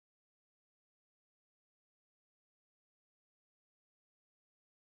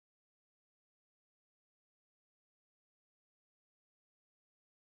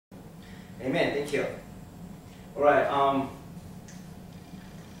Amen. Thank you. All right.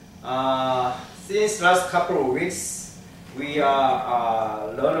 Since last couple of weeks, we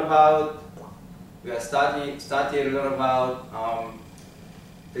are starting to learn about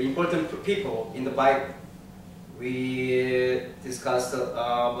the important people in the Bible. We discussed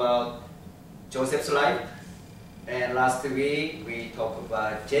about Joseph's life, and last week we talked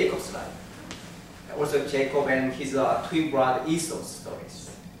about Jacob's life. Also Jacob and his twin brother Esau's stories.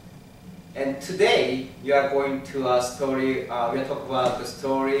 And today we are going to a story. We are talking about the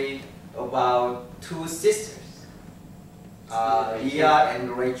story about two sisters, Leah and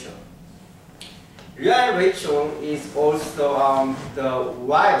Rachel. Leah and Rachel is also the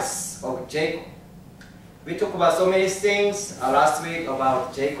wives of Jacob. We talked about so many things last week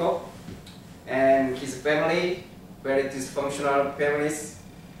about Jacob and his family, very dysfunctional families.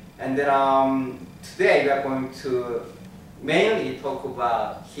 And then today we are going to mainly talk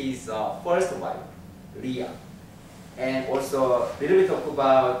about his first wife, Leah, and also a little bit talk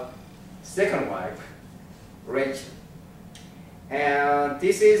about second wife, Rachel. And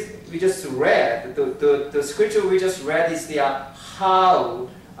this is, we just read, the scripture we just read is how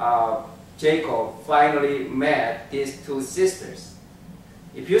Jacob finally met these two sisters.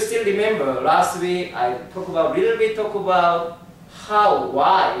 If you still remember, last week I talked about,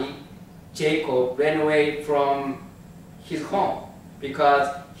 why Jacob ran away from his home, because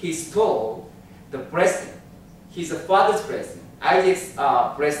he stole the blessing, his father's blessing, Isaac's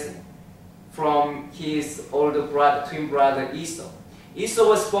blessing, from his older brother, twin brother Esau. Esau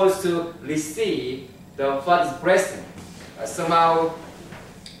was supposed to receive the father's blessing. Somehow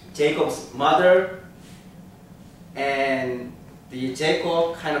Jacob's mother and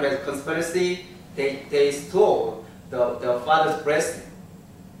Jacob kind of as conspiracy, they stole the father's blessing.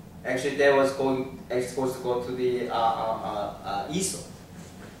 Actually, they was supposed to go to the Esau.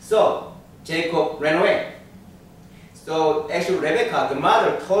 So Jacob ran away. So actually, Rebecca, the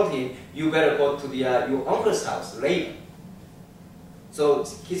mother, told him, "You better go to your uncle's house, Laban." So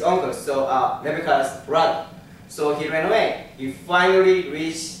his uncle, Rebecca's brother. So he ran away. He finally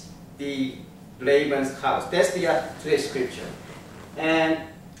reached the Laban's house. That's today's scripture. And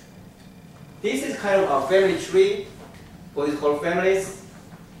this is kind of a family tree for these whole families.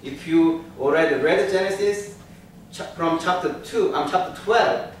 If you already read Genesis, from chapter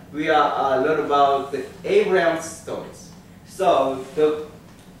 12, we are learn about the Abraham's stories. So the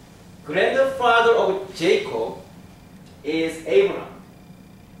grandfather of Jacob is Abraham.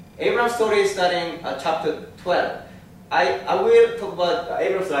 Abraham's story is starting chapter 12. I will talk about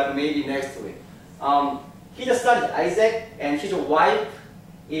Abraham's life maybe next week. He just started Isaac, and his wife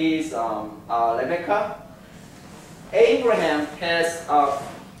is Rebecca. Abraham has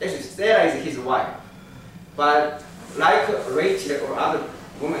actually Sarah is his wife, but like Rachel or other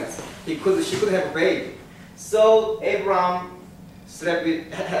women, she could have a baby. So Abraham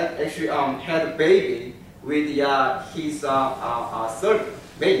had a baby with his third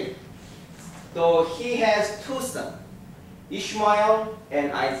baby. So he has two sons, Ishmael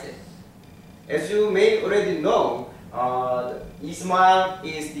and Isaac. As you may already know, Ismail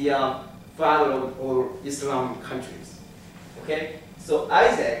is the father of all Islam countries. Okay, so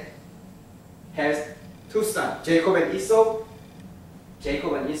Isaac has two sons, Jacob and Esau.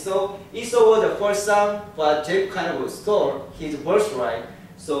 Esau was the first son, but Jacob kind of stole his birthright.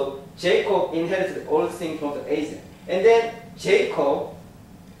 So Jacob inherited all things from the Isaac. And then Jacob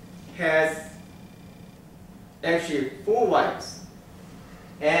has actually 4 wives.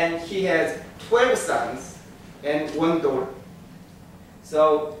 And he has 12 sons and 1 daughter.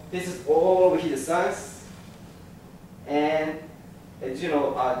 So this is all his sons. And as you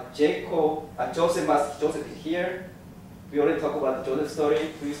know, Joseph is here. We already talked about the Joseph story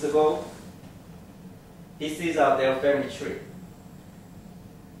 2 weeks ago. This is their family tree.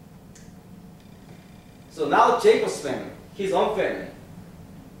 So now Jacob's family, his own family.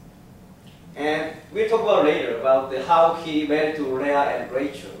 And we'll talk about later about how he married to Leah and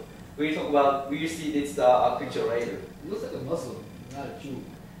Rachel. We'll see this picture later. He looks like a Muslim, not a Jew.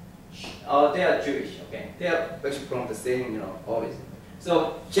 They are Jewish, okay. They are actually from the same, origin.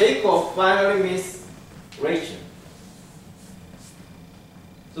 So Jacob finally meets Rachel.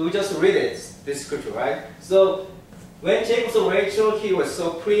 So we just read this scripture, right? So when Jacob saw Rachel, he was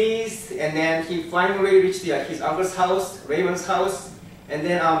so pleased, and then he finally reached his uncle's house, Laban's house, and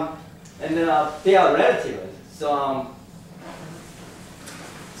then they are relatives. So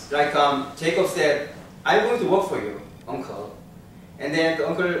Jacob said, "I'm going to work for you, uncle." And then the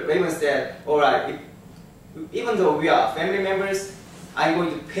uncle Laban said, "All right, even though we are family members, I'm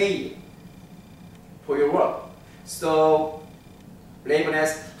going to pay you for your work." So Laban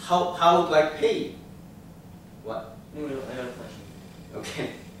asked, how do I pay you? What? No, I have a question. Okay.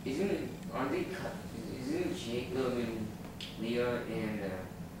 Isn't Jacob and Leah and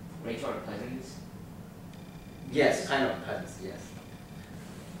Rachel are cousins? Yes, kind of cousins, yes.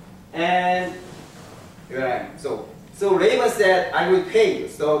 And right, so Laban said, I will pay you.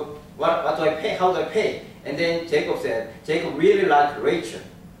 So what do I pay? How do I pay? And then Jacob said, Jacob really liked Rachel.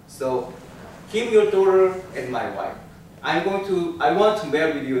 So give your daughter as my wife. I want to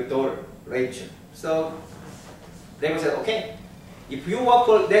marry with your daughter, Rachel. So Laban said, okay, if you work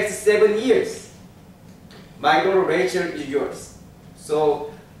for the next 7 years, my daughter Rachel is yours.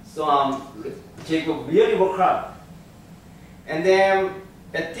 So Jacob really worked hard. And then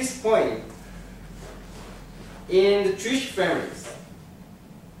at this point, in the Jewish families,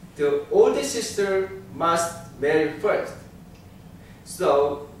 the older sister must marry first.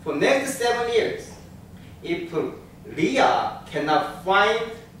 So for next 7 years, if Leah cannot find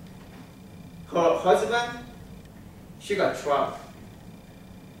her husband, she got trouble.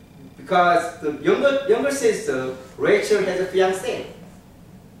 Because the younger sister, Rachel, has a fiancé.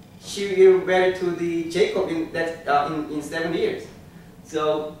 She will marry to the Jacob in 7 years.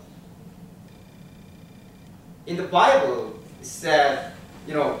 So in the Bible, it said,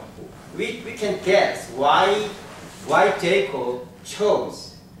 we can guess why Jacob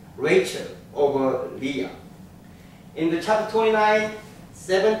chose Rachel over Leah. In the chapter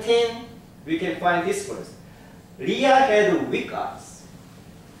 29:17, we can find this verse. Leah had weak eyes,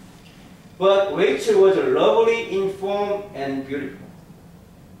 but Rachel was lovely in form and beautiful.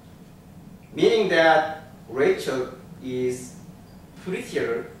 Meaning that Rachel is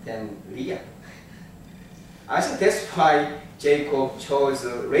prettier than Leah. I think that's why Jacob chose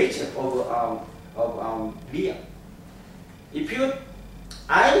Rachel over Leah.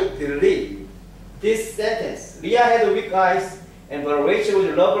 I believe this sentence, Leah had weak eyes, and but Rachel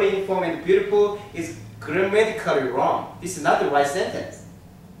was lovely in form and beautiful, is grammatically wrong. This is not the right sentence.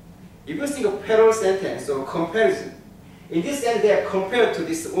 If you think of parallel sentence or comparison, in this sentence they are compared to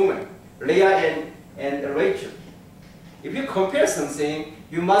this woman, Leah and Rachel. If you compare something,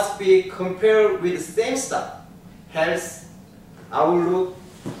 you must be compared with the same stuff. Health, outlook,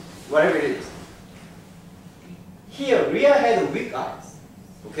 whatever it is. Here, Leah had weak eyes.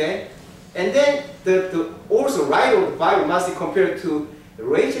 Okay? And then also writer of the Bible must be compared to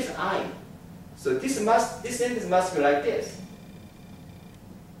Rachel's eye. So this sentence must be like this.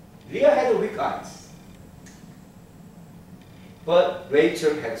 Leah had weak eyes, but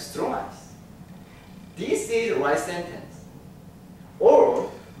Rachel had strong eyes. This is the right sentence. Or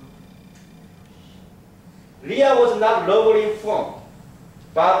Leah was not lovely in form,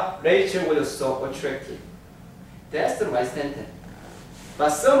 but Rachel was so attractive. That's the right sentence. But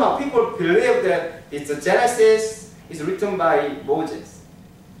somehow people believe that it's a Genesis is written by Moses.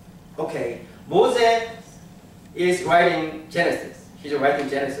 Okay, Moses is writing Genesis. He's writing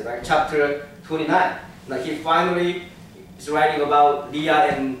Genesis, right? Chapter 29. Now he finally is writing about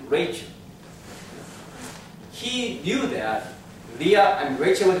Leah and Rachel. He knew that Leah and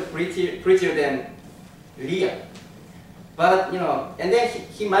Rachel was prettier than Leah. But, and then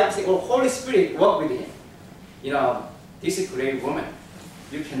he might say, oh, Holy Spirit worked with him. This is a great woman.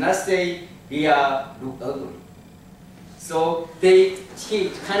 You cannot say Leah looked ugly. So he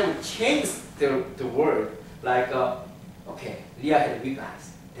kind of changed the word, like, okay, Leah had weak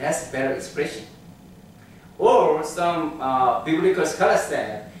eyes. That's a better expression. Or some biblical scholars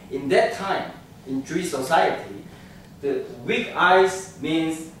said, in that time, in Jewish society, the weak eyes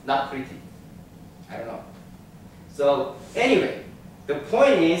means not pretty. I don't know. So anyway, the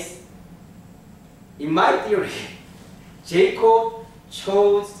point is, in my theory, Jacob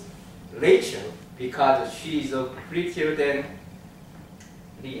chose Rachel because she is prettier than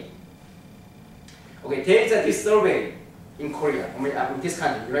Leah. Okay, there is this survey in Korea, in this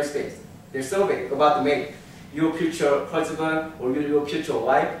country, United States. There's a survey about the mate, your future husband or your future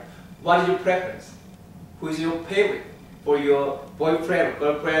wife. What is your preference? Who is your favorite for your boyfriend,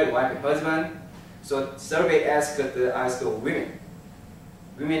 girlfriend, wife, and husband? So survey asked women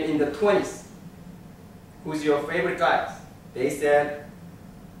in the 20s, who's your favorite guys? They said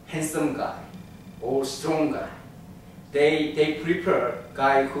handsome guy or strong guy. They prefer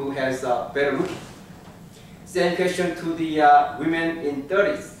guy who has better looking. Same question to the women in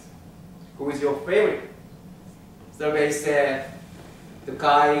 30s. Who is your favorite? Survey said the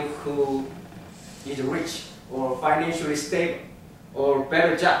guy who is rich or financially stable or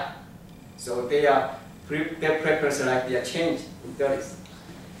better job. So their preference like they are changed in 30s.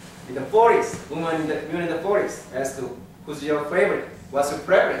 In the 40s, women in the 40s asked who's your favorite? What's your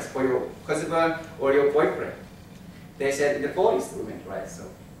preference for your husband or your boyfriend? they said in the 40s women, right? So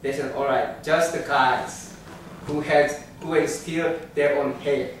they said, all right, just the guys who had still their own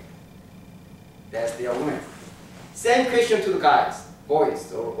hair. That's their women. Same question to the guys,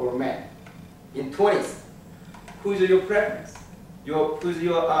 boys or men. In 20s, who's your preference? Who's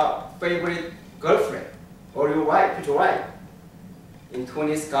your favorite girlfriend or your wife, future wife? In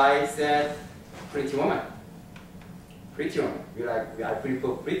 20s, guys said, pretty woman. Pretty woman. I prefer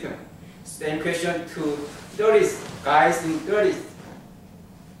pretty woman. Same question to 30s, guys in 30s.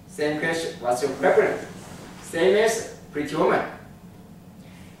 Same question, what's your preference? Same answer, pretty woman.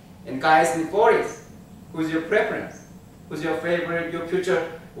 And guys in 40s, who's your preference? Who's your favorite, your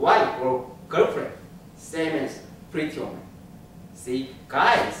future wife or girlfriend? Same answer, pretty woman. See,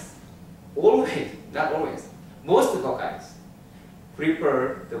 guys, always, not always, most of the guys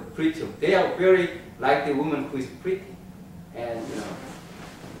prefer the pretty woman. They are very like the woman who is pretty. And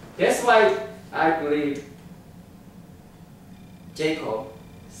that's why I believe Jacob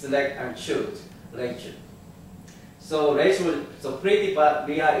select and choose Rachel. So Rachel so pretty, but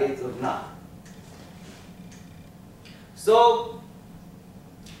Leah is not. So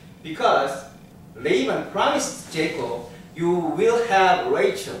because Laban promised Jacob, you will have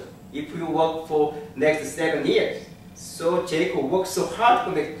Rachel if you work for next 7 years. So Jacob worked so hard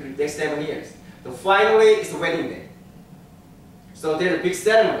for the next 7 years. So finally, it's the wedding day. So there's a big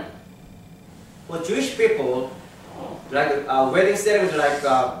ceremony. For Jewish people, like a wedding ceremony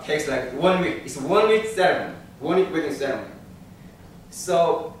takes like 1 week. It's a 1 week ceremony, 1 week wedding ceremony.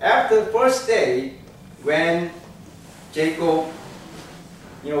 So after the first day, when Jacob,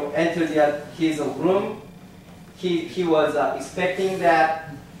 entered his room, he was expecting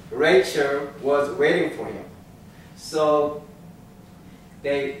that Rachel was waiting for him. So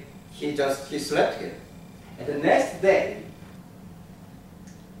he slept here. And the next day,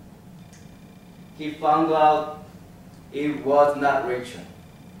 he found out it was not Rachel.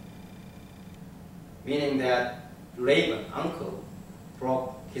 Meaning that Laban, uncle,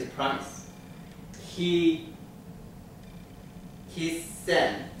 broke his promise. He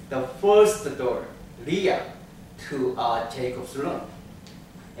sent the first daughter, Leah, to Jacob's room.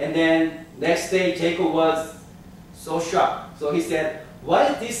 And then next day, Jacob was so shocked. So he said,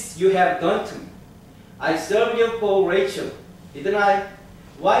 "What is this you have done to me? I served you for Rachel, didn't I?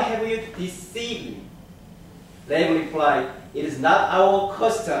 Why have you deceived me?" Laban replied, "It is not our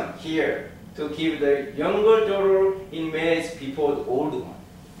custom here to give the younger daughter in marriage before the older one."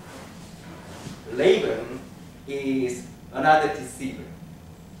 Laban is another deceiver,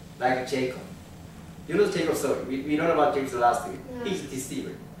 like Jacob. You know Jacob's story. We know about Jacob's last week. Yeah. He's a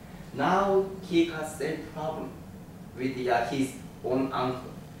deceiver. Now he got the same problem with his own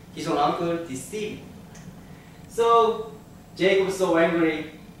uncle. His own uncle deceived him. So Jacob was so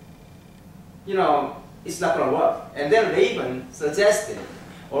angry, it's not going to work. And then Laban suggested,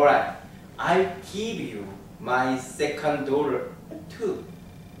 all right, I give you my second daughter too.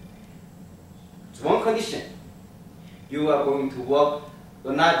 It's one condition. You are going to work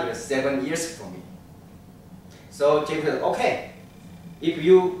another 7 years for me. So Jacob said, okay, if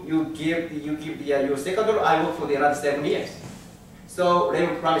you give your second daughter, I work for the another 7 years. So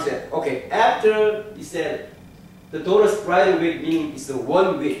Laban promised that, okay, after he said the daughter's bridal week, meaning it's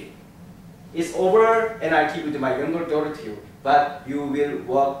 1 week, it's over, and I give my younger daughter to you, but you will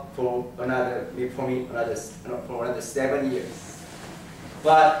work for another 7 years.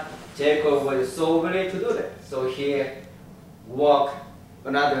 But Jacob was so willing to do that, so he worked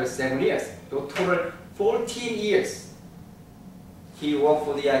another 7 years. So total 14 years. He worked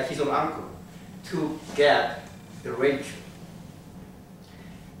for his own uncle to get the Rachel.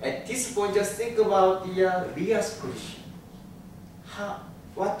 At this point, just think about Leah's position.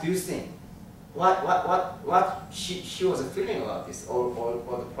 What do you think? What she was feeling about this or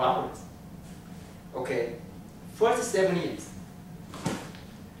the problems? Okay, first 7 years.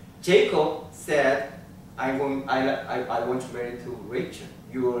 Jacob said, I want to marry to Rachel,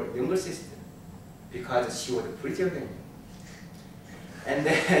 your younger sister, because she was prettier than you. And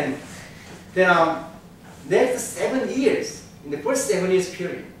then next 7 years, in the first 7 years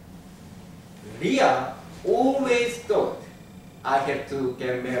period, Leah always thought, I have to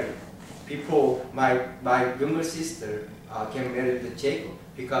get married before my younger sister get married to Jacob,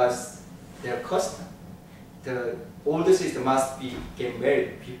 because their custom, the older sister must get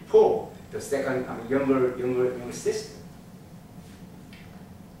married before the second younger sister.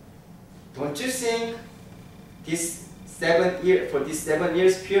 Don't you think this 7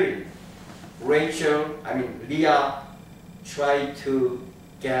 years period, Leah tried to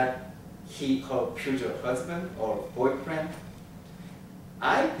get her future husband or boyfriend?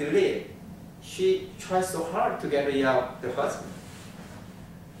 I believe she tried so hard to get Leah the husband.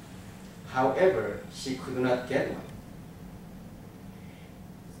 However, she could not get one.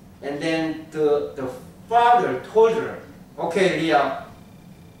 And then the father told her, okay, Leah,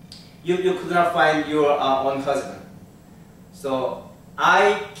 you could not find your own husband. So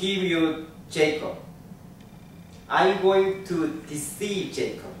I give you Jacob. I'm going to deceive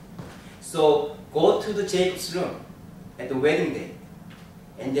Jacob. So go to the Jacob's room at the wedding day,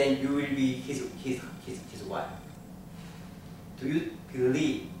 and then you will be his wife. Do you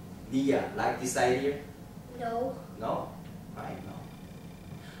believe Leah like this idea? No. No? Right, no.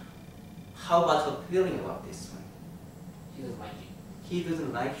 How about her feeling about this one? She doesn't like it. She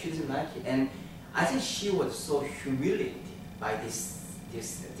doesn't like it. And I think she was so humiliated by this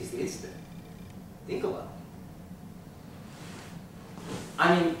incident. Think about it.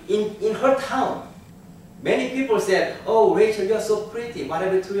 I mean, in her town, many people said, oh, Rachel, you're so pretty. What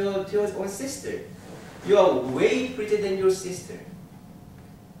happened to your own sister? You are way prettier than your sister.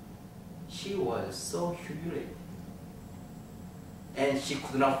 She was so humiliated. And she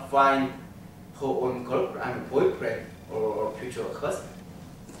could not find her own girlfriend, boyfriend or future husband.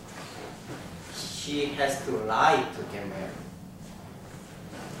 She has to lie to get married.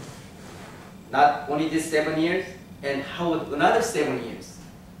 Not only these 7 years, and how another 7 years?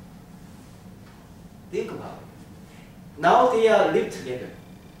 Think about it. Now they are live together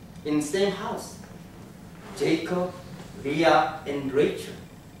in the same house. Jacob, Leah, and Rachel.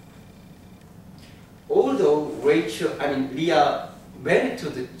 Although Leah married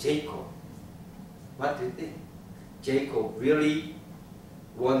to Jacob, what do you think? Jacob really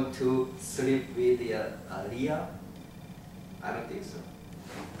want to sleep with Leah? I don't think so.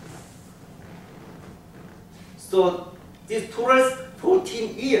 So this total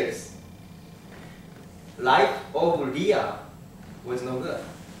 14 years, life of Leah was no good.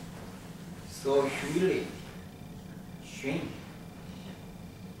 So humiliated, shame.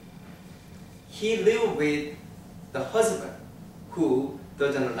 He lived with the husband who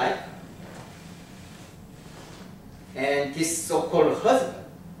doesn't like her. And this so-called husband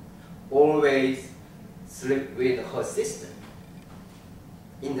always slept with her sister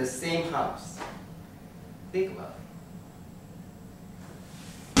in the same house. Think about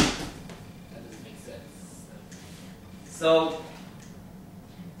it. That doesn't make sense. So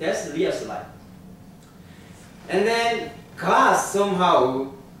that's Leah's life. And then God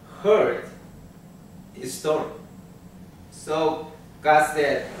somehow heard this story. So God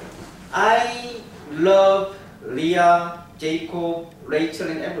said, I love Leah, Jacob, Rachel,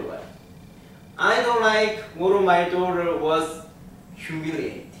 and everybody. I don't like what my daughter was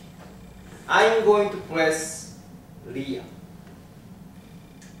humiliated. I'm going to bless Leah.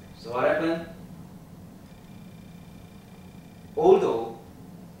 So what happened? Although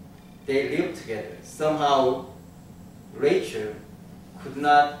they lived together, somehow Rachel could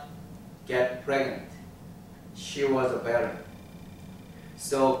not get pregnant. She was a barren.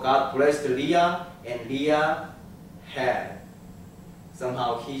 So God blessed Leah, and Leah had,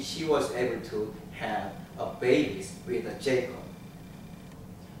 somehow she was able to have a baby with Jacob.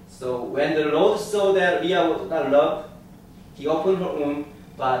 So when the Lord saw that Leah was not loved, He opened her womb,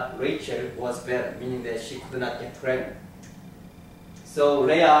 but Rachel was barren, meaning that she could not get pregnant. So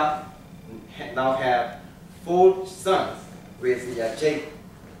Leah now have 4 sons with Jacob.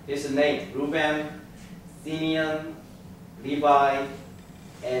 His name: Reuben, Simeon, Levi,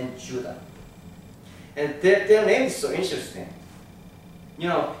 and Judah. And their name is so interesting. You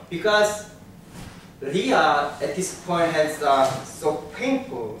know, because Leah at this point has so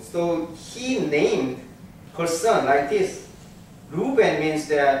painful, so he named her son like this. Reuben means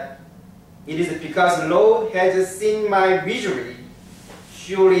that it is because the Lord has seen my misery,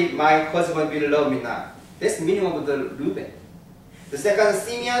 surely my husband will love me now. That's the meaning of the Reuben. The second,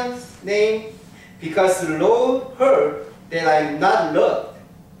 Simeon's name, because the Lord heard that I am not loved,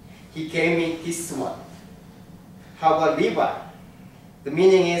 He gave me this one. How about Levi? The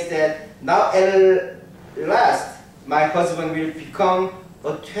meaning is that now at last my husband will become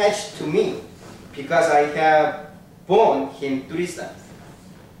attached to me because I have born him 3 sons.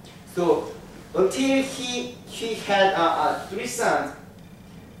 So until he had 3 sons,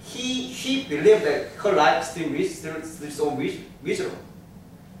 he believed that her life still so miserable.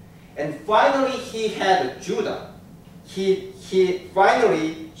 And finally he had Judah. She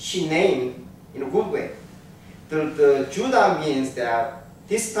named in a good way. The Judah means that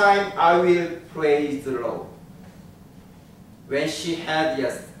this time I will praise the Lord. When she had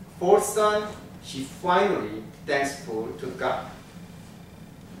the 4th son, she finally thankful to God.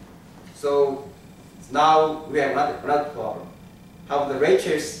 So now we have another problem. How the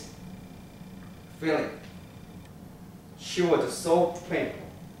Rachel's feeling. She was so painful.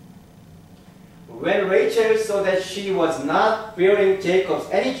 When Rachel saw that she was not bearing Jacob's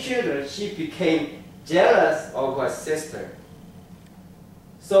any children, she became jealous of her sister.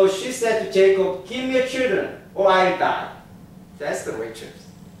 So she said to Jacob, "Give me your children, or I'll die." That's Rachel's.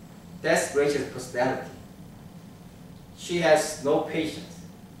 That's Rachel's personality. She has no patience.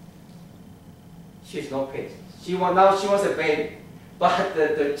 She has no patience. She wants a baby. But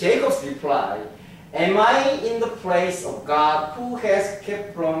the Jacob's reply, "Am I in the place of God who has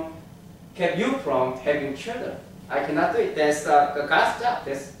kept you from having children? I cannot do it. That's God's job."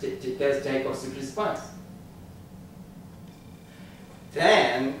 That's Jacob's response.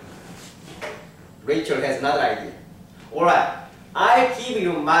 Then Rachel has another idea. "All right, I give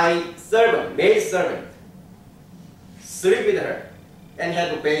you my servant, maid servant. Sleep with her and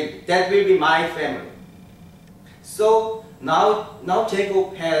have a baby. That will be my family." So now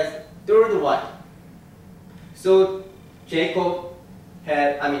Jacob has third wife. So Jacob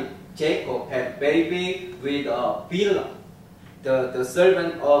had baby with Bilhah, the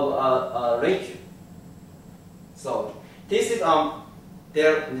servant of Rachel. So this is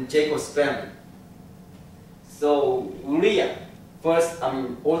Jacob's family. So Leah,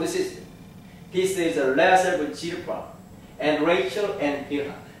 older sister. This is Leah's servant Zilpah, and Rachel and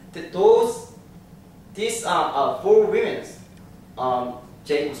Bilhah. These are four women,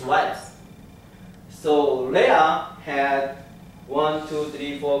 Jacob's wives. So Leah had 6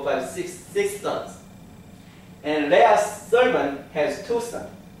 sons. And Leah's servant has 2 sons.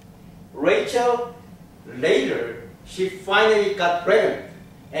 Rachel, later, she finally got pregnant.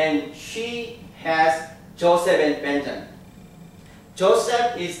 And she has Joseph and Benjamin.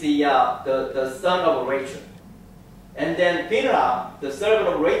 Joseph is the son of Rachel. And then Bilhah, the servant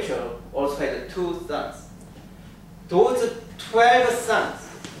of Rachel, also had 2 sons. Those 12 sons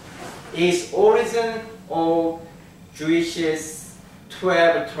is origin of Jewish's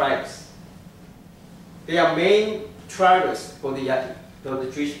 12 tribes. They are main tribes for the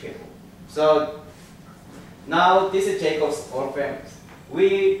Jewish people. So now this is Jacob's whole family.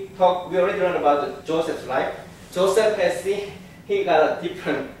 We already learned about Joseph's life. Joseph he got a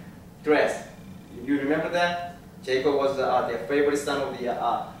different dress. You remember that? Jacob was the favorite son of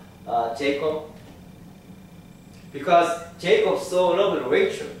Jacob. Because Jacob so loved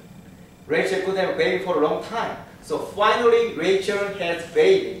Rachel. Rachel couldn't have a baby for a long time. So finally Rachel has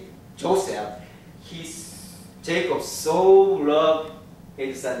baby, Joseph. Jacob so loved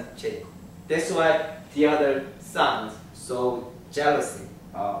his son Jacob. That's why the other sons so jealousy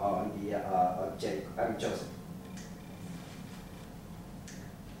on Joseph.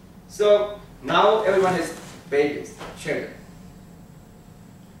 So now everyone has babies, children.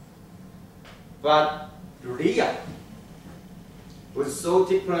 But Leah was so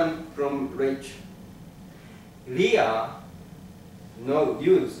different from Rachel. Leah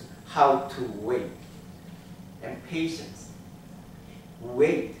knows how to wait and patience.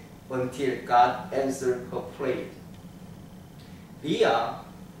 Wait until God answered her prayer. Leah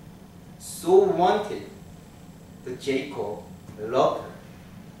so wanted that Jacob loved her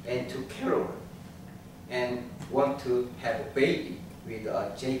and took care of her and want to have a baby with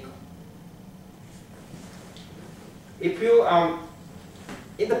Jacob. If you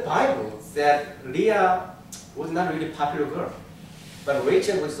in the Bible said Leah was not really popular girl, but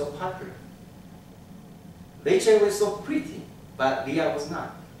Rachel was so popular. Rachel was so pretty, but Leah was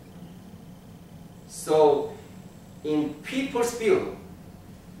not. So in people's view,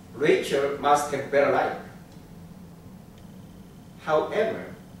 Rachel must have better life. However,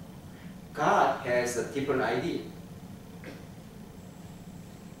 God has a different idea.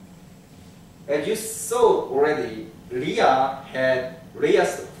 As you saw already,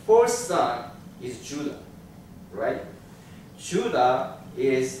 Leah's first son is Judah, right? Judah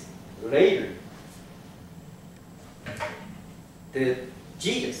is later. The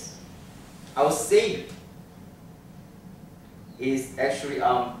Jesus, our Savior, is actually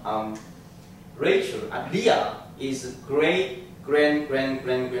Rachel. Leah is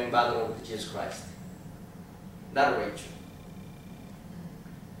grandmother of Jesus Christ, not Rachel.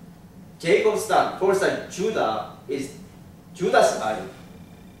 Jacob's son, first son Judah, is Judah's body.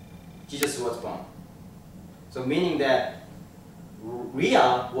 Jesus was born. So meaning that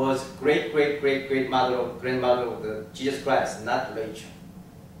Leah was grandmother of the Jesus Christ, not Rachel.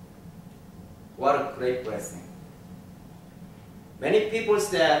 What a great blessing. Many people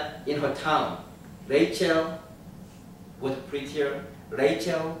said in her town, Rachel was prettier,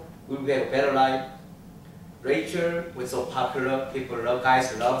 Rachel would have a better life. Rachel was so popular,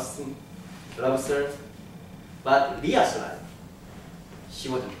 guys loves her. But Leah's life, she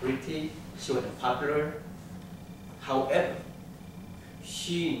wasn't pretty, she wasn't popular. However,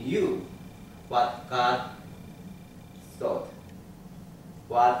 she knew what God thought.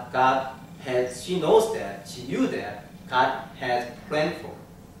 What God had, she knew that God had planned for her.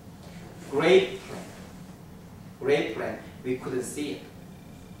 Great plan. Great plan. We couldn't see it.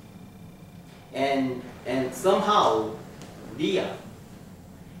 And somehow Leah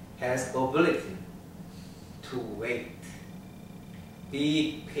has the ability to wait.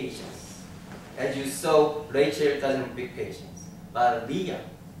 Be patient. As you saw, Rachel doesn't have big patience, but Leah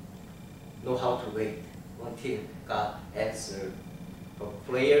knows how to wait until God answered her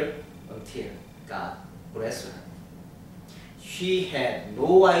prayer, until God blessed her. She had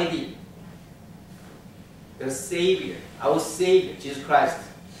no idea the Savior, our Savior, Jesus Christ,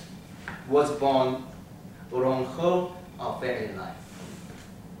 was born around her family life.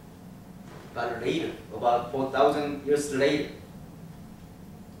 But later, about 4,000 years later,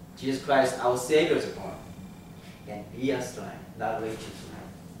 Jesus Christ, our Savior, is born. And Leah's line, not Rachel's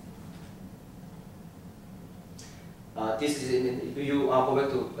line. This is if you go back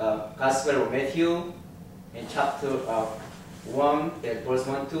to Gospel of Matthew, in chapter 1, verse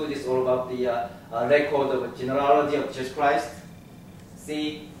 1, 2, this is all about the record of genealogy of Jesus Christ.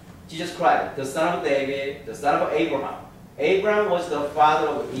 See, Jesus Christ, the son of David, the son of Abraham. Abraham was the father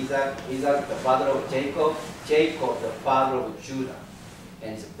of Isaac, Isaac the father of Jacob, Jacob the father of Judah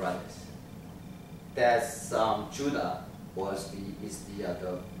and his brothers. That's Judah is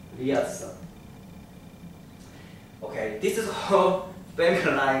the Leah's son. Okay, this is her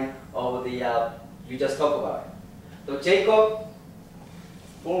family line of the you just talked about. So Jacob,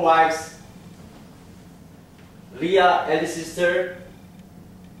 4 wives, Leah, eldest sister,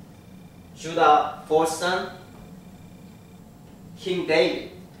 Judah, 4th son, King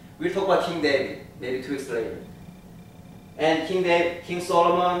David. We'll talk about King David maybe 2 weeks later. And King David, King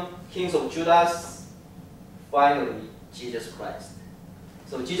Solomon, kings of Judah, finally Jesus Christ.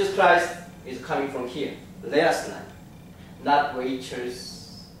 So Jesus Christ is coming from here, Leah's line, not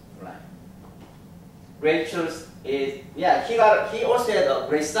Rachel's line. Rachel's is, yeah, he also had a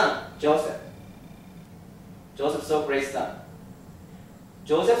great son, Joseph. Joseph's a great son.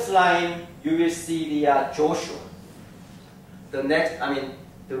 Joseph's line, you will see the Joshua. The next,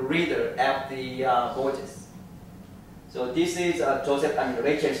 the reader after the Moses. So this is Joseph,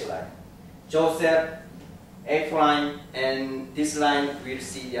 Rachel's line. Joseph, Ephraim, and this line we'll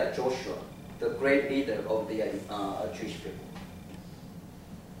see Joshua, the great leader of the Jewish people.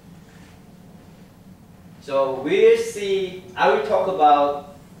 So we'll see, I will talk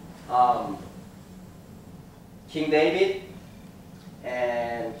about King David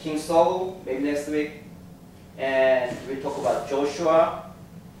and King Saul maybe next week. And we'll talk about Joshua.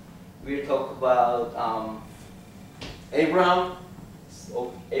 We'll talk about Abraham.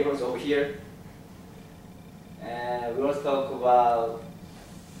 So Abraham's over here. And we'll also talk about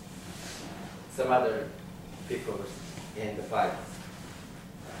some other people in the Bible.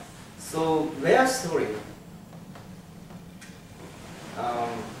 So Leah's story,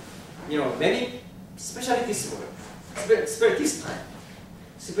 many, especially this world, especially this time,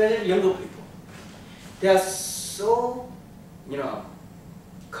 especially younger people, they are so,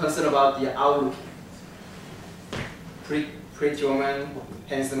 concerned about the outlook. Pretty woman,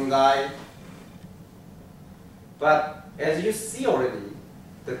 handsome guy. But as you see already,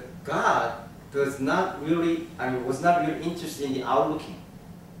 the God was not really interested in the outlooking.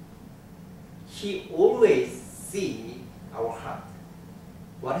 He always sees our heart.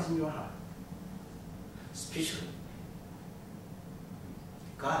 What is in your heart? Spiritually.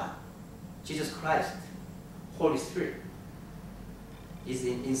 God, Jesus Christ, Holy Spirit is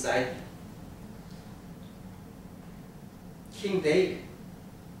inside you. King David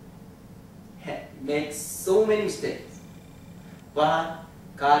made so many mistakes, but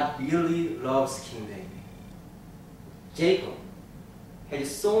God really loves King David. Jacob had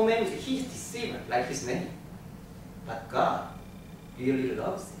so many mistakes. He's deceiver, like his name, but God really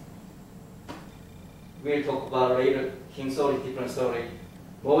loves him. We'll talk about later. King Saul is a different story.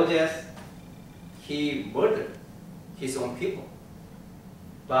 Moses, he murdered his own people,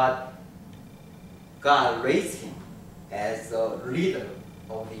 but God raised him as a leader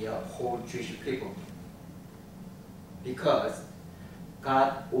of the whole Jewish people, because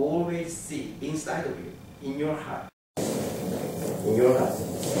God always sees inside of you, in your heart. In your heart,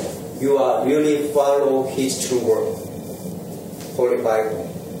 you are really follow His true word, Holy Bible.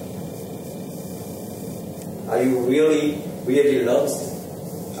 Are you really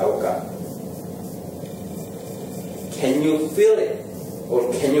loves our God? Can you feel it,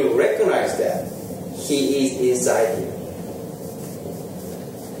 or can you recognize that He is inside you?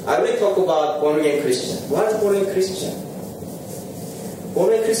 I will talk about born-again Christian. What is born-again Christian?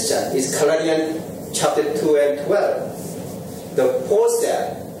 Born-again Christian is Galatians chapter 2 and 12. The Paul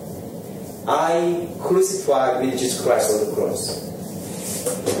said, I crucified with Jesus Christ on the cross.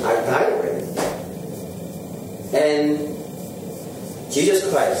 I died already. And Jesus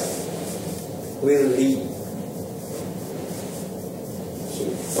Christ will lead.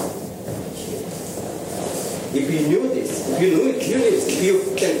 If you knew this, if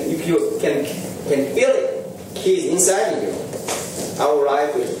you can feel it, He is inside you, our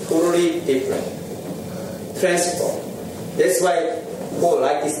life is totally different. Transform. That's why Paul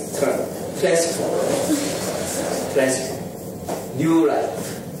likes this term. Transform. Transform. New life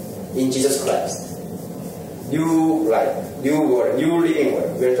in Jesus Christ. New life, new world, new living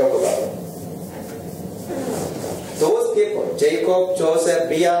world. We'll talk about it. Those people, Jacob, Joseph,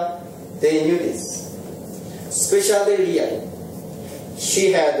 Leah, they knew this. Especially Leah.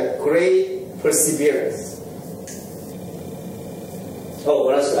 She had great perseverance. Oh,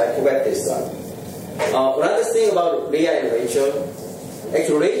 I forgot this one. Another thing about Leah and Rachel.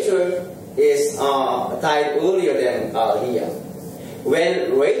 Actually, Rachel is died earlier than Leah.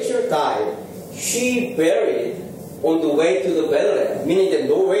 When Rachel died, she buried on the way to the Bethlehem, meaning that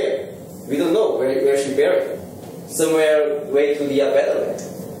nowhere. We don't know where she buried. Somewhere way to the Bethlehem.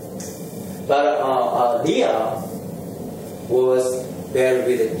 But Leah was buried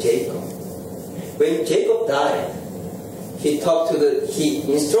with Jacob. When Jacob died, he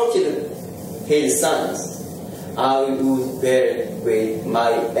instructed his sons, I will bury with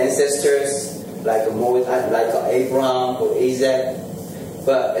my ancestors like Abraham or Isaac,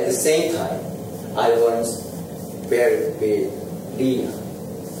 but at the same time, I want buried with Leah,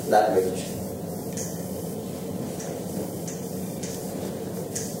 not Rachel.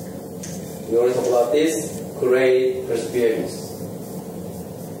 We want to talk about this great perseverance.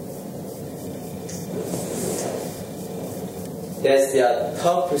 That's the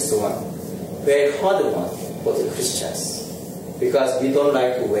toughest one, very hard one for the Christians, because we don't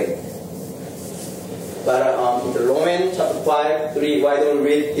like to wait. But in the Romans chapter 5, 3, why don't we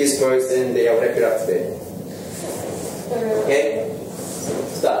read this verse and they will wrap it up today? Okay?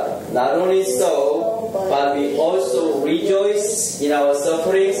 Start. Not only so, but we also rejoice in our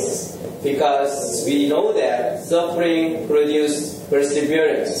sufferings, because we know that suffering produces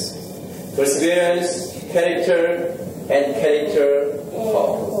perseverance. Perseverance, character, and character,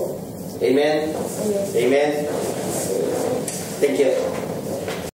 hope. Amen? Amen? Thank you.